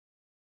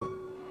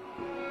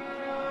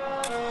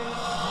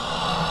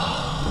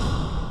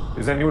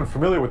Is anyone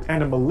familiar with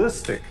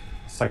animalistic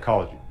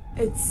psychology?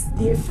 It's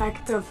the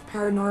effect of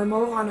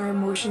paranormal on our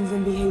emotions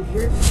and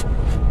behavior.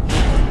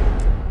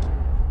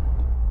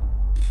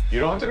 You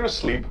don't have to go to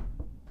sleep,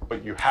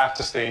 but you have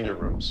to stay in your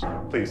rooms.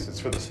 Please,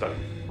 it's for the study.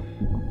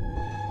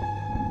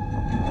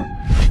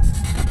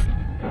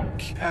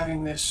 Keep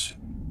having this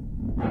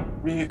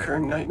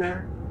reoccurring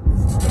nightmare.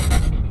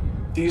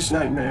 These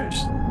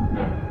nightmares,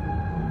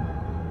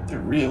 they're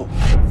real.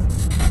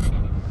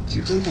 Do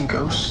you believe in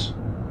ghosts?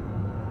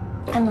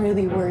 I'm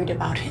really worried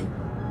about him.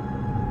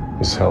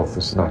 His health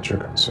is not your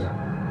concern.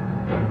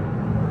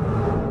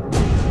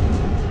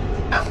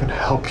 I'm going to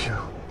help you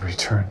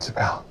return to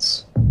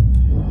balance.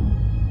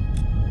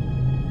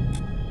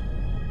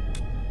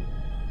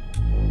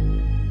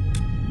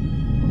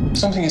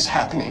 Something is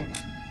happening.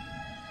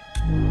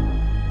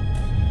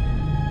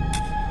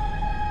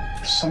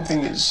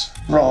 Something is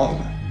wrong.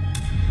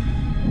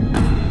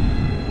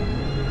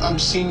 I'm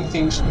seeing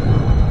things.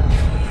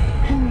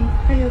 Henry,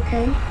 are you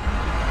okay?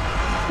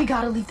 We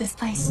gotta leave this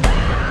place.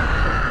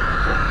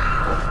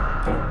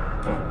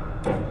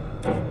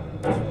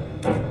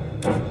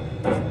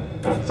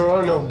 There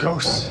are no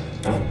ghosts.